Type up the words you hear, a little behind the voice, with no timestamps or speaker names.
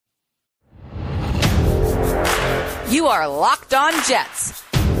You are Locked On Jets,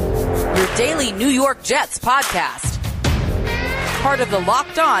 your daily New York Jets podcast. Part of the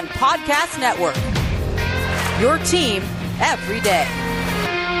Locked On Podcast Network, your team every day.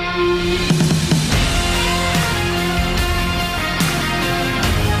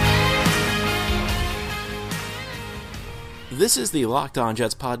 This is the Locked On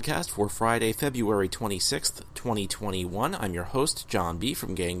Jets podcast for Friday, February 26th, 2021. I'm your host, John B.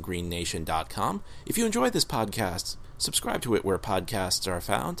 from GanggreenNation.com. If you enjoy this podcast, subscribe to it where podcasts are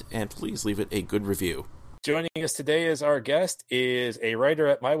found, and please leave it a good review. Joining us today as our guest is a writer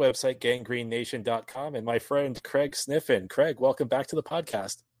at my website, GanggreenNation.com, and my friend Craig Sniffen. Craig, welcome back to the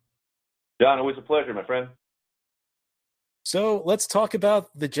podcast. John, always a pleasure, my friend. So let's talk about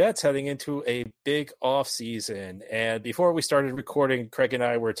the Jets heading into a big offseason. And before we started recording, Craig and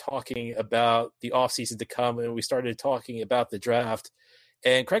I were talking about the offseason to come, and we started talking about the draft.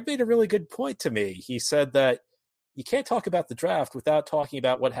 And Craig made a really good point to me. He said that you can't talk about the draft without talking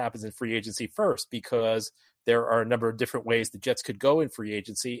about what happens in free agency first, because there are a number of different ways the Jets could go in free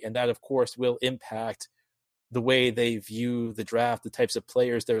agency. And that, of course, will impact the way they view the draft, the types of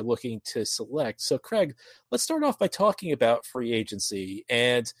players they're looking to select. So, Craig, let's start off by talking about free agency.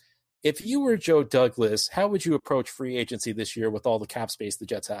 And if you were Joe Douglas, how would you approach free agency this year with all the cap space the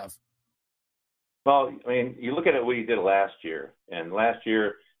Jets have? Well, I mean, you look at it what he did last year. And last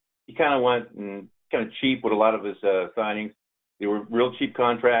year, he kind of went and kind of cheap with a lot of his signings. They were real cheap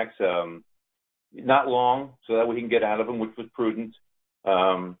contracts, not long, so that we can get out of them, which was prudent.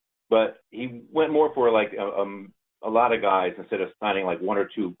 But he went more for like a lot of guys instead of signing like one or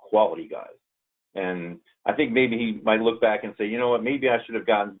two quality guys. And I think maybe he might look back and say, you know what, maybe I should have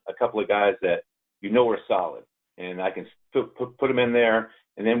gotten a couple of guys that are solid, and I can put them in there,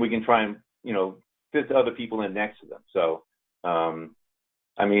 and then we can try and fit the other people in next to them. So,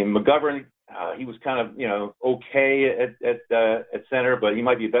 I mean, McGovern, he was kind of okay at center, but he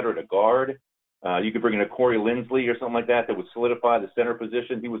might be better at a guard. You could bring in a Corey Linsley or something like that would solidify the center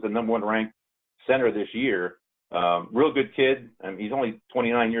position. He was the number one ranked center this year. Real good kid. I mean, he's only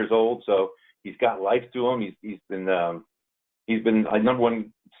 29 years old, so he's got life to him. He's been a number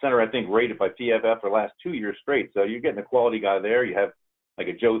one center, I think, rated by PFF for the last 2 years straight. So you're getting a quality guy there. You have like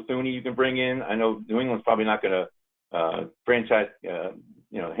a Joe Thuney you can bring in. I know New England's probably not going to franchise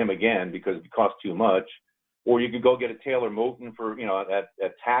him again because it costs too much. Or you could go get a Taylor Moton for,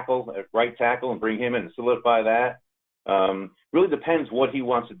 at tackle, at right tackle, and bring him in and solidify that. Really depends what he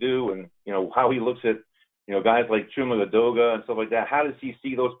wants to do and, how he looks at, guys like Chuma Gadoga and stuff like that. How does he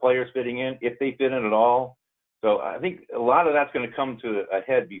see those players fitting in, if they fit in at all? So I think a lot of that's going to come to a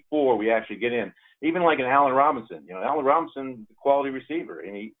head before we actually get in. Even like an Allen Robinson. Allen Robinson, the quality receiver,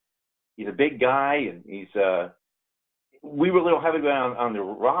 and he's a big guy, and we really don't have a guy on the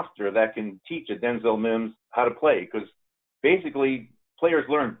roster that can teach a Denzel Mims how to play, because basically players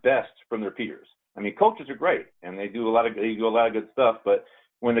learn best from their peers. I mean, coaches are great and they do a lot of good stuff, but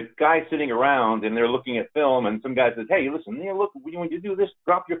when the guy's sitting around and they're looking at film and some guy says, "Hey, listen, look, when you do this,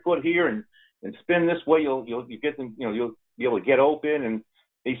 drop your foot here and spin this way, you'll get them, you'll be able to get open," and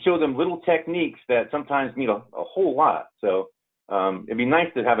they show them little techniques that sometimes mean a whole lot. So it'd be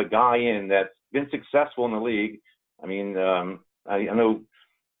nice to have a guy in that's been successful in the league. I mean, I know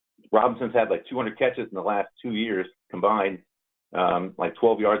Robinson's had like 200 catches in the last 2 years combined, like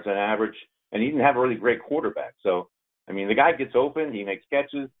 12 yards on average, and he didn't have a really great quarterback. So, I mean, the guy gets open, he makes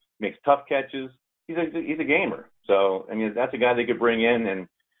catches, makes tough catches. He's a gamer. So, I mean, that's a guy they could bring in. And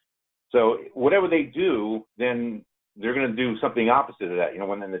so whatever they do, then they're going to do something opposite of that,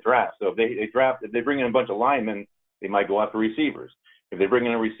 when in the draft. So if they bring in a bunch of linemen, they might go after receivers. If they bring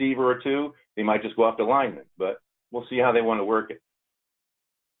in a receiver or two, they might just go after linemen. But we'll see how they want to work it.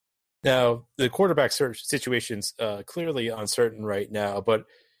 Now, the quarterback search situation's clearly uncertain right now, but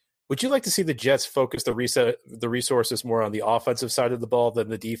would you like to see the Jets focus the resources more on the offensive side of the ball than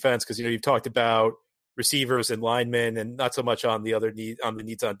the defense? Because, you've talked about receivers and linemen and not so much on the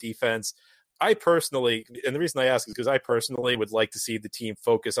needs on defense. I personally, and the reason I ask is because I personally would like to see the team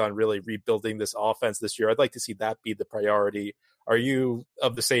focus on really rebuilding this offense this year. I'd like to see that be the priority. Are you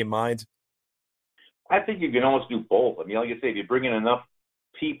of the same mind? I think you can almost do both. I mean, like I say, if you bring in enough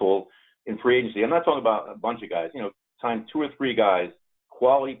people in free agency, I'm not talking about a bunch of guys, sign 2 or 3 guys,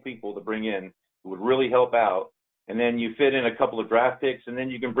 quality people to bring in who would really help out. And then you fit in a couple of draft picks, and then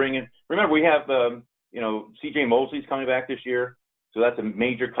you can bring in, remember we have, CJ Mosley's coming back this year. So that's a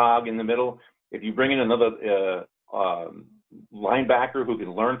major cog in the middle. If you bring in another linebacker who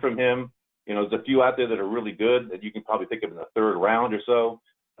can learn from him, there's a few out there that are really good that you can probably pick up in the 3rd round or so.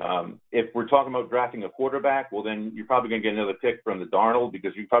 If we're talking about drafting a quarterback, well, then you're probably going to get another pick from the Darnold,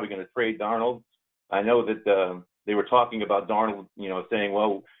 because you're probably going to trade Darnold. I know that they were talking about Darnold, saying,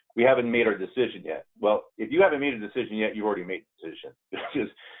 well, we haven't made our decision yet. Well, if you haven't made a decision yet, you already made the decision. Because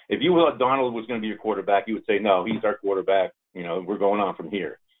if you thought Darnold was going to be your quarterback, you would say, no, he's our quarterback. We're going on from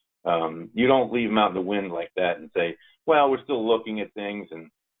here. You don't leave him out in the wind like that and say, well, we're still looking at things. And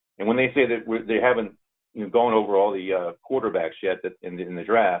when they say that they haven't gone over all the quarterbacks yet in the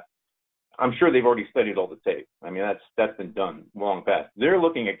draft, I'm sure they've already studied all the tape. I mean, that's been done long past. They're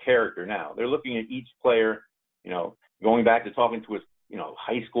looking at character now. They're looking at each player, going back to talking to his,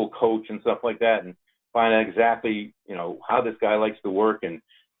 high school coach and stuff like that, and find out exactly, how this guy likes to work, and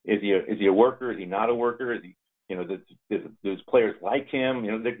is he a worker? Is he not a worker? Is he, does players like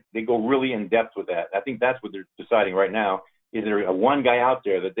him? They go really in depth with that. I think that's what they're deciding right now. Is there a one guy out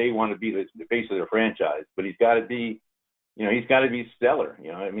there that they want to be the face of their franchise? But he's got to be, he's got to be stellar.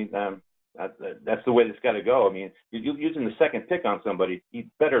 That's the way it's got to go. I mean, you're using the second pick on somebody, he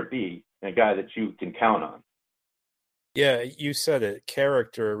better be a guy that you can count on. Yeah, you said it.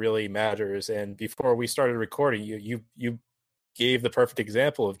 Character really matters. And before we started recording, you gave the perfect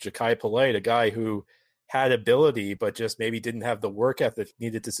example of Ja'Kai Polite, a guy who had ability, but just maybe didn't have the work ethic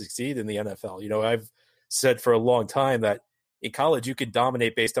needed to succeed in the NFL. I've said for a long time that in college you could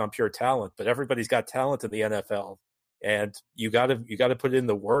dominate based on pure talent, but everybody's got talent in the NFL, and you got to put in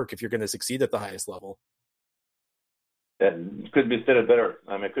the work if you're going to succeed at the highest level. That couldn't be said it better.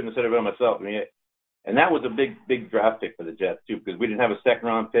 I mean, I couldn't have said it better myself. I mean, and that was a big draft pick for the Jets too, because we didn't have a second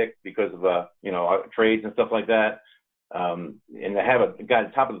round pick because of our trades and stuff like that. And to have a guy at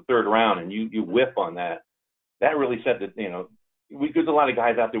the top of the third round and you whiff on that, that really set the, there's a lot of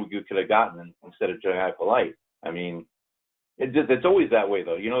guys out there we could have gotten instead of Ja'Kai Polite. I mean, it's always that way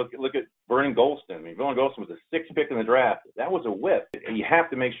though. Look at Vernon Golston. I mean, Vernon Golston was a 6th pick in the draft. That was a whiff. You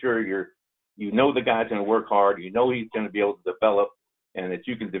have to make sure the guy's going to work hard. He's going to be able to develop, and that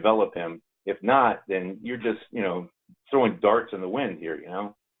you can develop him. If not, then you're just, throwing darts in the wind here,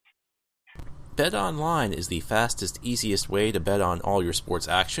 Bet Online is the fastest, easiest way to bet on all your sports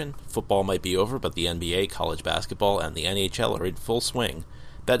action. Football might be over, but the NBA, college basketball, and the NHL are in full swing.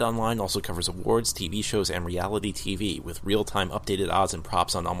 Bet Online also covers awards, TV shows, and reality TV with real-time updated odds and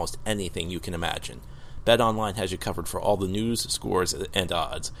props on almost anything you can imagine. Bet Online has you covered for all the news, scores, and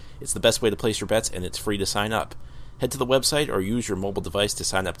odds. It's the best way to place your bets, and it's free to sign up. Head to the website or use your mobile device to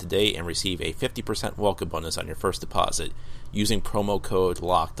sign up today and receive a 50% welcome bonus on your first deposit. Using promo code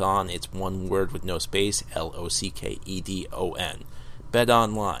LOCKEDON, it's one word with no space, LOCKEDON. Bet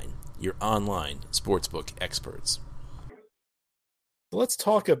Online, your online sportsbook experts. Let's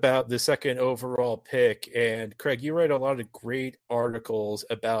talk about the second overall pick. And Craig, you write a lot of great articles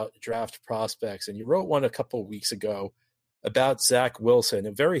about draft prospects, and you wrote one a couple weeks ago about Zach Wilson,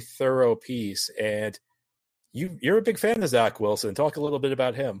 a very thorough piece. And you're a big fan of Zach Wilson. Talk a little bit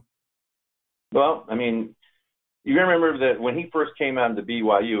about him. Well, I mean, you remember that when he first came out into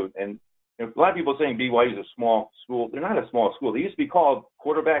BYU, and a lot of people saying BYU is a small school. They're not a small school. They used to be called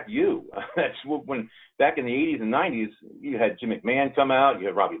Quarterback U. That's when back in the 80s and 90s, you had Jim McMahon come out, you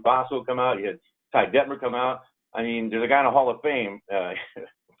had Robbie Basso come out, you had Ty Detmer come out. I mean, there's a guy in the Hall of Fame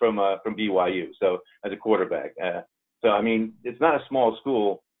from BYU, so as a quarterback. So I mean, it's not a small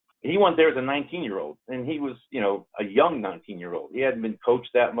school. He went there as a 19-year-old, and he was, a young 19-year-old. He hadn't been coached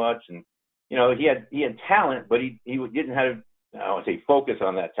that much, and he had talent, but he didn't have, I want to say, focus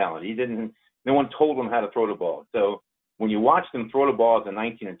on that talent. No one told him how to throw the ball. So when you watch him throw the ball as a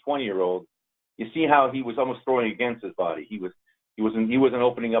 19 and 20-year-old, you see how he was almost throwing against his body. He wasn't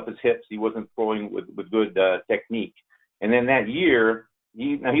opening up his hips. He wasn't throwing with good technique. And then that year,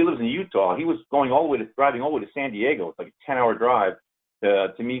 he lives in Utah. He was driving all the way to San Diego. It's like a 10-hour drive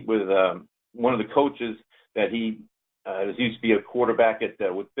to meet with one of the coaches that he used to be a quarterback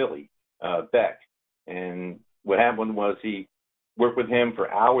with Philly, Beck. And what happened was he worked with him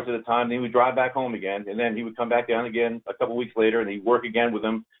for hours at a time. Then he would drive back home again, and then he would come back down again a couple of weeks later, and he'd work again with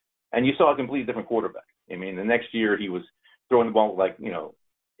him. And you saw a completely different quarterback. I mean, the next year he was throwing the ball like,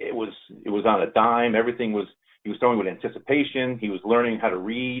 it was on a dime. He was throwing with anticipation. He was learning how to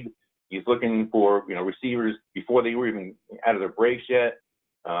read. He's looking for, receivers before they were even out of their breaks yet.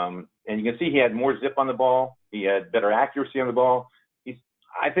 And you can see he had more zip on the ball. He had better accuracy on the ball.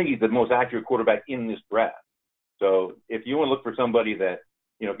 I think he's the most accurate quarterback in this draft. So if you want to look for somebody that,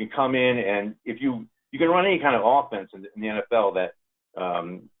 can come in, and if you can run any kind of offense in the NFL that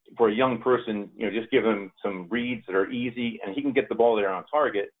for a young person, just give him some reads that are easy and he can get the ball there on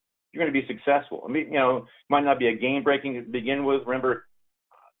target, you're going to be successful. I mean, might not be a game breaking to begin with. Remember,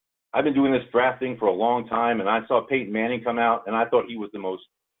 I've been doing this drafting for a long time, and I saw Peyton Manning come out, and I thought he was the most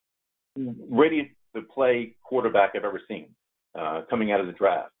ready to play quarterback I've ever seen coming out of the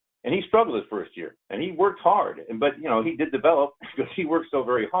draft. And he struggled his first year, and he worked hard. But, he did develop because he worked so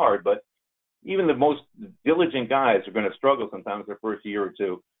very hard. But even the most diligent guys are going to struggle sometimes their first year or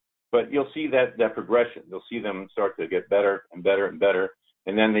two. But you'll see that progression. You'll see them start to get better and better and better,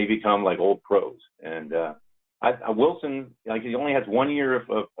 and then they become like old pros. And Wilson, he only has 1 year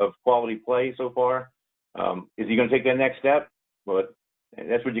of quality play so far. Is he going to take that next step? But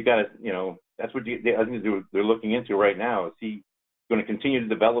that's what you got to, that's what I think they're looking into right now. Is he going to continue to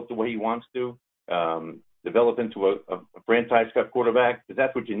develop the way he wants to, develop into a franchise cup quarterback? Because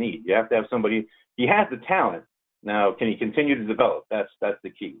that's what you need. You have to have somebody. He has the talent. Now, can he continue to develop? That's the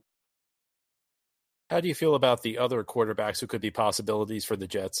key. How do you feel about the other quarterbacks who could be possibilities for the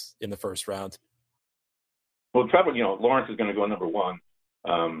Jets in the first round? Well, Trevor, Lawrence is going to go number one.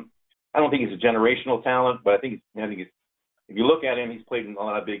 I don't think he's a generational talent, but I think he's, if you look at him, he's played in a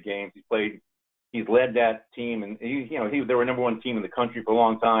lot of big games. He's led that team, and they were number one team in the country for a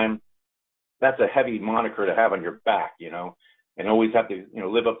long time. That's a heavy moniker to have on your back, and always have to,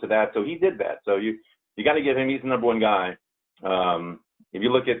 live up to that. So he did that. So you got to give him. He's the number one guy. If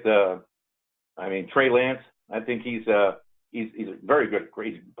you look at Trey Lance, I think he's a very good.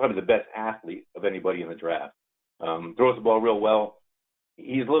 He's probably the best athlete of anybody in the draft. Throws the ball real well.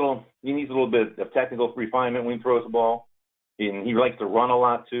 He needs a little bit of technical refinement when he throws the ball, and he likes to run a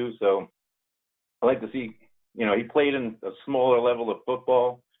lot too. So I like to see, he played in a smaller level of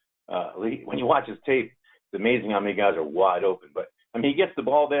football. When you watch his tape, it's amazing how many guys are wide open. But he gets the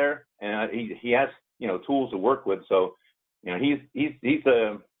ball there, and he has tools to work with. So he's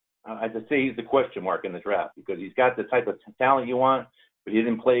I'd say he's the question mark in the draft because he's got the type of talent you want, but he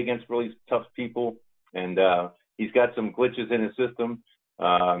didn't play against really tough people, and he's got some glitches in his system.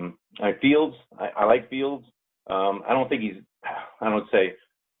 Fields, I like Fields. I don't think he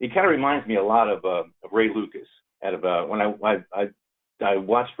kind of reminds me a lot of Ray Lucas out of when I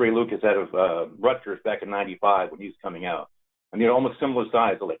watched Ray Lucas out of Rutgers back in '95 when he was coming out. Almost similar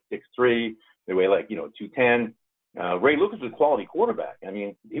size, like 6'3", they weigh like 210. Ray Lucas was a quality quarterback.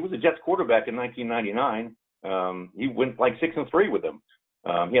 He was a Jets quarterback in 1999. He went like 6-3 with them.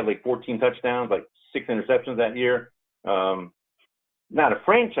 He had like 14 touchdowns, like 6 interceptions that year. Not a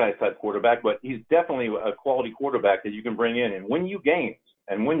franchise type quarterback, but he's definitely a quality quarterback that you can bring in and win you games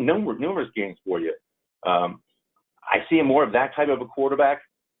and win numerous games for you. I see him more of that type of a quarterback.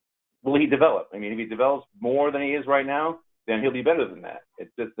 Will he develop? If he develops more than he is right now, then he'll be better than that.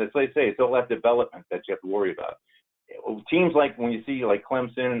 It's just, as they say, it's all that development that you have to worry about. Teams like when you see like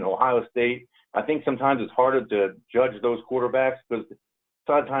Clemson and Ohio State, I think sometimes it's harder to judge those quarterbacks because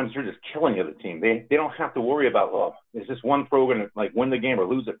sometimes they're just killing the other team. They don't have to worry about, is this one throw going to like win the game or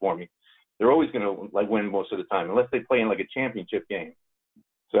lose it for me? They're always going to like win most of the time unless they play in like a championship game.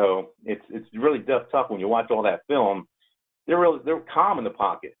 So it's really tough when you watch all that film. They're calm in the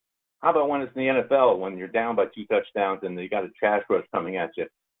pocket. How about when it's in the NFL when you're down by 2 touchdowns and you got a trash rush coming at you?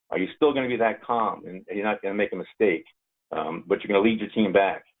 Are you still going to be that calm and you're not going to make a mistake, but you're going to lead your team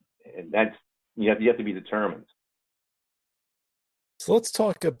back? And that's you have to be determined. So let's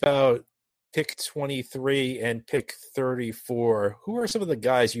talk about pick 23 and pick 34. Who are some of the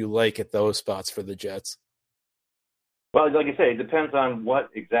guys you like at those spots for the Jets? Well, like I say, it depends on what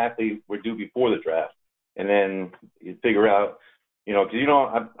exactly we're due before the draft, and then you figure out, because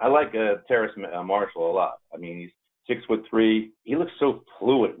I like Terrace Marshall a lot. He's 6'3". He looks so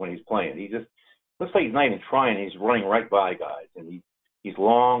fluid when he's playing. He just looks like he's not even trying. He's running right by guys, and he's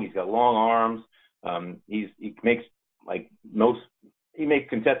long. He's got long arms. He makes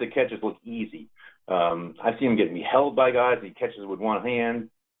contested catches look easy. I've seen him getting held by guys. He catches with one hand.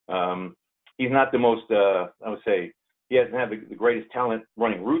 He's not the most, I would say, he doesn't have the greatest talent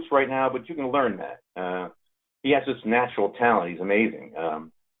running routes right now, but you can learn that. He has this natural talent. He's amazing.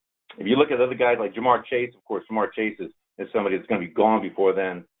 If you look at other guys like Jamar Chase, of course, Jamar Chase is somebody that's going to be gone before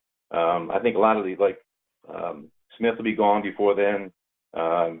then. I think a lot of these, like Smith will be gone before then.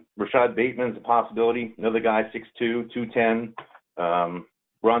 Rashad Bateman's a possibility. Another guy, 6'2", 210.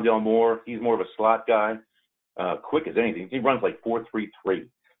 Rondell Moore, he's more of a slot guy. Quick as anything. He runs like 4.33.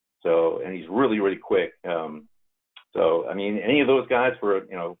 So, and he's really, really quick. Any of those guys for,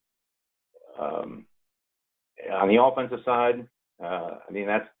 on the offensive side,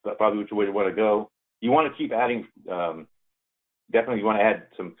 that's probably which way you want to go. You want to keep adding, definitely you want to add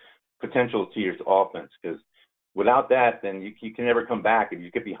some potential to your offense because without that, then you can never come back. If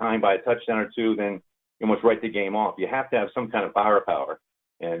you get behind by a touchdown or two, then you almost write the game off. You have to have some kind of firepower.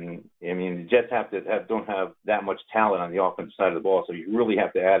 And, the Jets don't have that much talent on the offensive side of the ball, so you really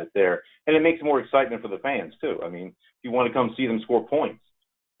have to add it there. And it makes more excitement for the fans, too. If you want to come see them score points.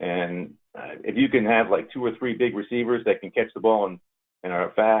 And if you can have like 2 or 3 big receivers that can catch the ball and and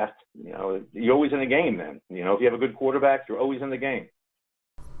are fast, you're always in the game then. If you have a good quarterback, you're always in the game.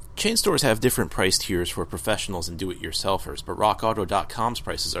 Chain stores have different price tiers for professionals and do-it-yourselfers, but RockAuto.com's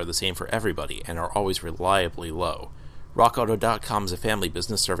prices are the same for everybody and are always reliably low. RockAuto.com is a family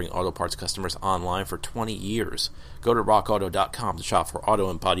business serving auto parts customers online for 20 years. Go to RockAuto.com to shop for auto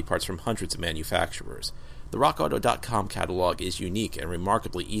and body parts from hundreds of manufacturers. The RockAuto.com catalog is unique and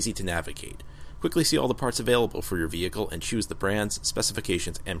remarkably easy to navigate. Quickly see all the parts available for your vehicle and choose the brands,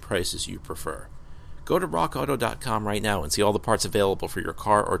 specifications, and prices you prefer. Go to RockAuto.com right now and see all the parts available for your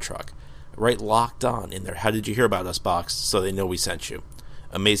car or truck. Write Locked On in their How Did You Hear About Us box so they know we sent you.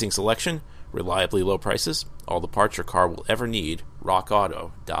 Amazing selection, reliably low prices, all the parts your car will ever need.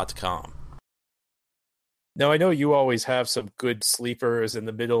 RockAuto.com. Now, I know you always have some good sleepers in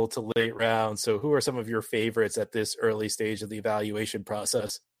the middle to late rounds, so who are some of your favorites at this early stage of the evaluation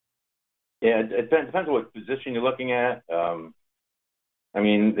process? Yeah, it depends on what position you're looking at.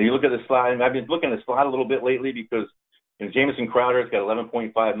 You look at the slide, and I've been looking at the slide a little bit lately because Jamison Crowder's got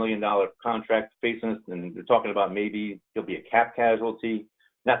 $11.5 million contract facing us, and they're talking about maybe he'll be a cap casualty.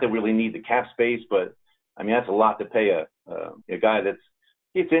 Not that we really need the cap space, but, that's a lot to pay a guy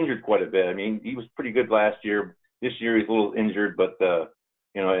gets injured quite a bit. He was pretty good last year. This year he's a little injured, but,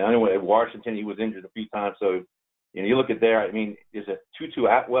 I know at Washington he was injured a few times. So, you look at there, there's a Tutu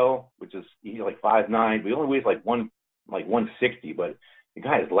Atwell, which is, he's like 5'9", but he only weighs like 160, but the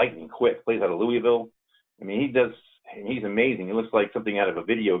guy is lightning quick, plays out of Louisville. He's amazing. He looks like something out of a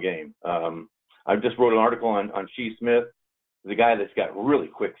video game. I just wrote an article on Shee Smith, the guy that's got really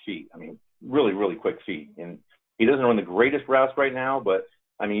quick feet. Really, really quick feet. And he doesn't run the greatest routes right now, but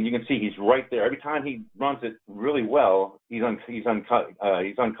you can see he's right there. Every time he runs it really well, he's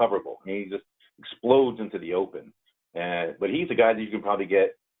uncoverable. He just explodes into the open. But he's a guy that you can probably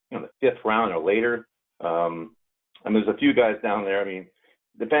get, the 5th round or later. There's a few guys down there.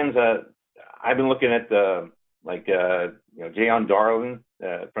 Depends. I've been looking at Jayon Darlin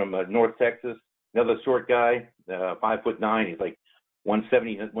from North Texas, another short guy, 5'9". He's like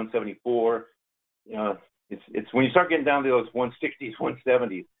 170, 174. It's when you start getting down to those 160s,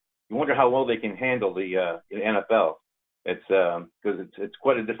 170s, you wonder how well they can handle the NFL. It's because it's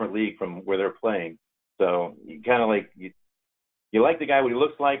quite a different league from where they're playing. So you kind of you like the guy, what he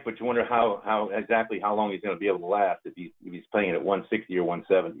looks like, but you wonder how long he's going to be able to last if he's playing it at 160 or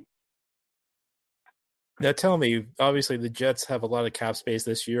 170. Now tell me, obviously the Jets have a lot of cap space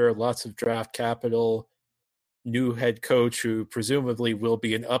this year, lots of draft capital, new head coach who presumably will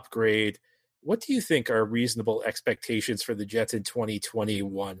be an upgrade. What do you think are reasonable expectations for the Jets in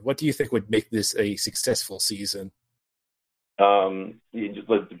 2021? What do you think would make this a successful season? You just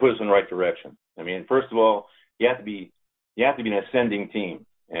put us in the right direction. First of all, you have to be an ascending team,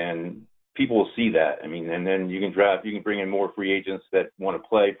 and people will see that. And then you can bring in more free agents that want to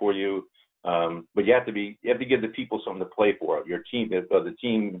play for you. But you have to give the people something to play for. Your team, the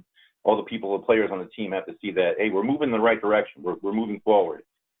team, all the people, the players on the team have to see that, hey, we're moving in the right direction. We're moving forward.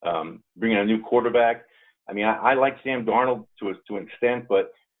 Bringing a new quarterback. I like Sam Darnold to an extent,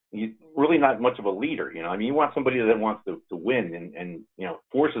 but he's really not much of a leader. You want somebody that wants to win and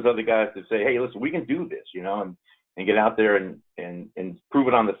forces other guys to say, hey, listen, we can do this, and get out there and prove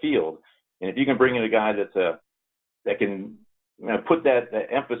it on the field. And if you can bring in a guy that can put that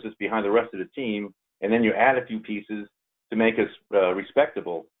emphasis behind the rest of the team, and then you add a few pieces to make us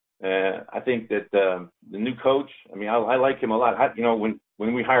respectable. I think that the new coach, I like him a lot.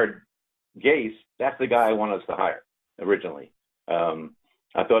 When we hired Gase, that's the guy I wanted us to hire originally.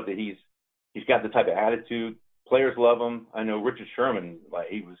 I thought that he's got the type of attitude. Players love him. I know Richard Sherman,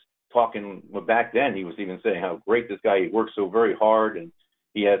 he was talking back then. He was even saying how great this guy. He works so very hard, and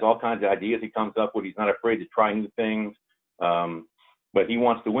he has all kinds of ideas he comes up with. He's not afraid to try new things. But he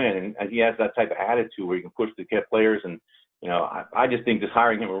wants to win, and he has that type of attitude where he can push the players. And I just think just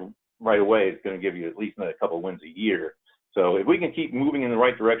hiring him right away is going to give you at least another couple of wins a year. So if we can keep moving in the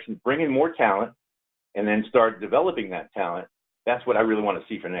right direction, bring in more talent, and then start developing that talent, that's what I really want to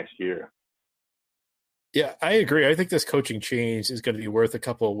see for next year. Yeah, I agree. I think this coaching change is going to be worth a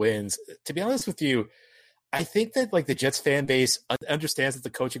couple of wins. To be honest with you, I think that the Jets fan base understands that the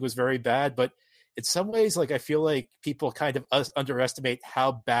coaching was very bad, but in some ways, I feel like people kind of underestimate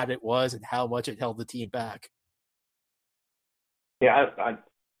how bad it was and how much it held the team back. Yeah,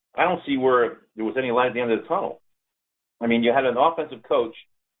 I don't see where there was any light at the end of the tunnel. You had an offensive coach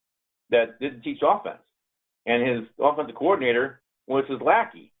that didn't teach offense, and his offensive coordinator was his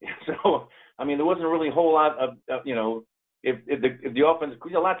lackey. So, there wasn't really a whole lot of if the offense,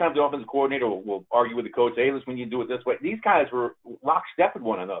 a lot of times the offensive coordinator will argue with the coach, hey, listen, we need to do it this way. These guys were lockstep with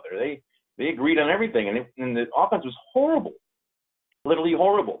one another. They agreed on everything, and the offense was horrible. literally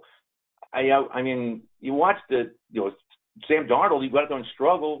horrible. I mean, you watch Sam Darnold, he got out there and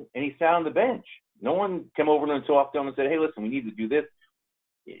struggled, and he sat on the bench. No one came over to him and talked to him and said, hey, listen, we need to do this.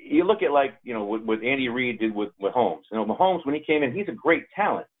 You look at, like, what Andy Reid did with Mahomes. Mahomes, when he came in, he's a great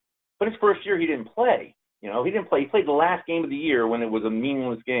talent. But his first year, he didn't play. He didn't play. He played the last game of the year when it was a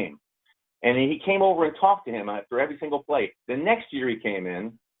meaningless game. And he came over and talked to him after every single play. The next year he came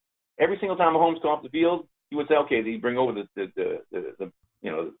in, every single time Mahomes came off the field, he would say, okay, he'd bring over his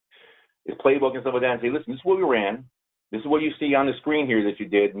playbook and stuff like that and say, listen, this is what we ran. This is what you see on the screen here that you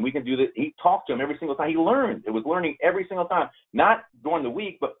did, and we can do this. He talked to him every single time. He learned. It was learning every single time, not during the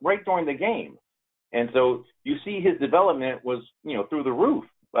week, but right during the game. And so you see his development was, through the roof.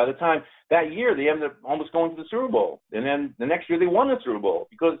 By the time that year, they ended up almost going to the Super Bowl. And then the next year they won the Super Bowl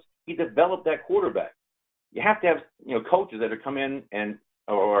because he developed that quarterback. You have to have, coaches that are come in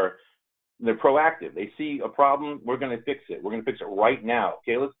or they're proactive. They see a problem. We're going to fix it. We're going to fix it right now.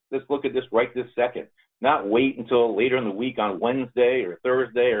 Okay, let's look at this right this second. Not wait until later in the week on Wednesday or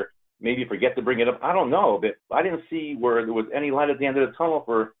Thursday, or maybe forget to bring it up. I don't know, but I didn't see where there was any light at the end of the tunnel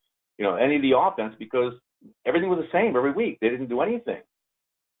for, any of the offense, because everything was the same every week. They didn't do anything.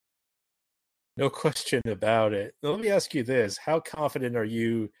 No question about it. Now, let me ask you this. How confident are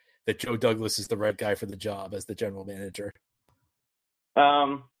you that Joe Douglas is the right guy for the job as the general manager?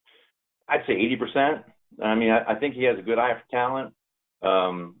 I'd say 80%. I mean, I think he has a good eye for talent.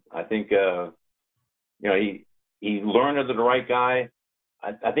 I think, he learned under the right guy.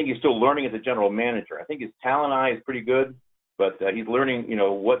 I think he's still learning as a general manager. I think his talent eye is pretty good, but he's learning,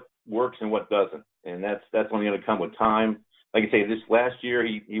 what works and what doesn't. And that's only going to come with time. Like I say, this last year,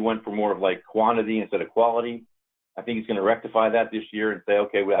 he went for more of like quantity instead of quality. I think he's going to rectify that this year and say,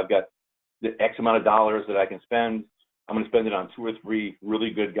 okay, well, I've got the X amount of dollars that I can spend. I'm going to spend it on 2 or 3 really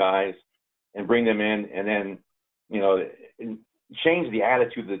good guys and bring them in, and then, change the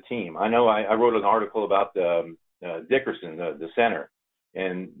attitude of the team. I know I wrote an article about Dickerson, the center,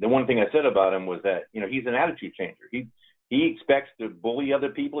 and the one thing I said about him was that, he's an attitude changer. He expects to bully other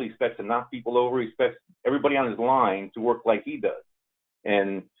people. He expects to knock people over. He expects everybody on his line to work like he does.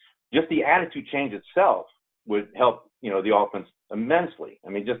 And just the attitude change itself would help, the offense immensely. I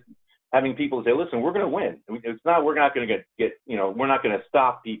mean, just having people say, listen, we're going to win. It's not, we're not going to get, we're not going to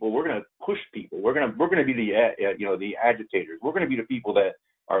stop people. We're going to push people. We're going to be the agitators. We're going to be the people that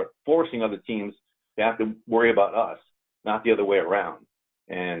are forcing other teams to have to worry about us, not the other way around.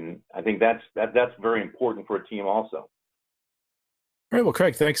 And I think that's very important for a team also. All right. Well,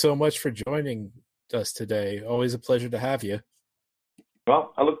 Craig, thanks so much for joining us today. Always a pleasure to have you.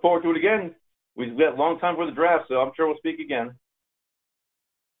 Well, I look forward to it again. We've got a long time for the draft, so I'm sure we'll speak again.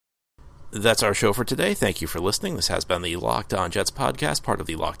 That's our show for today. Thank you for listening. This has been the Locked On Jets podcast, part of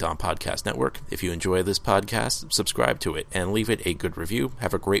the Locked On Podcast Network. If you enjoy this podcast, subscribe to it and leave it a good review.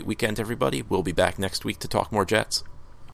 Have a great weekend, everybody. We'll be back next week to talk more Jets.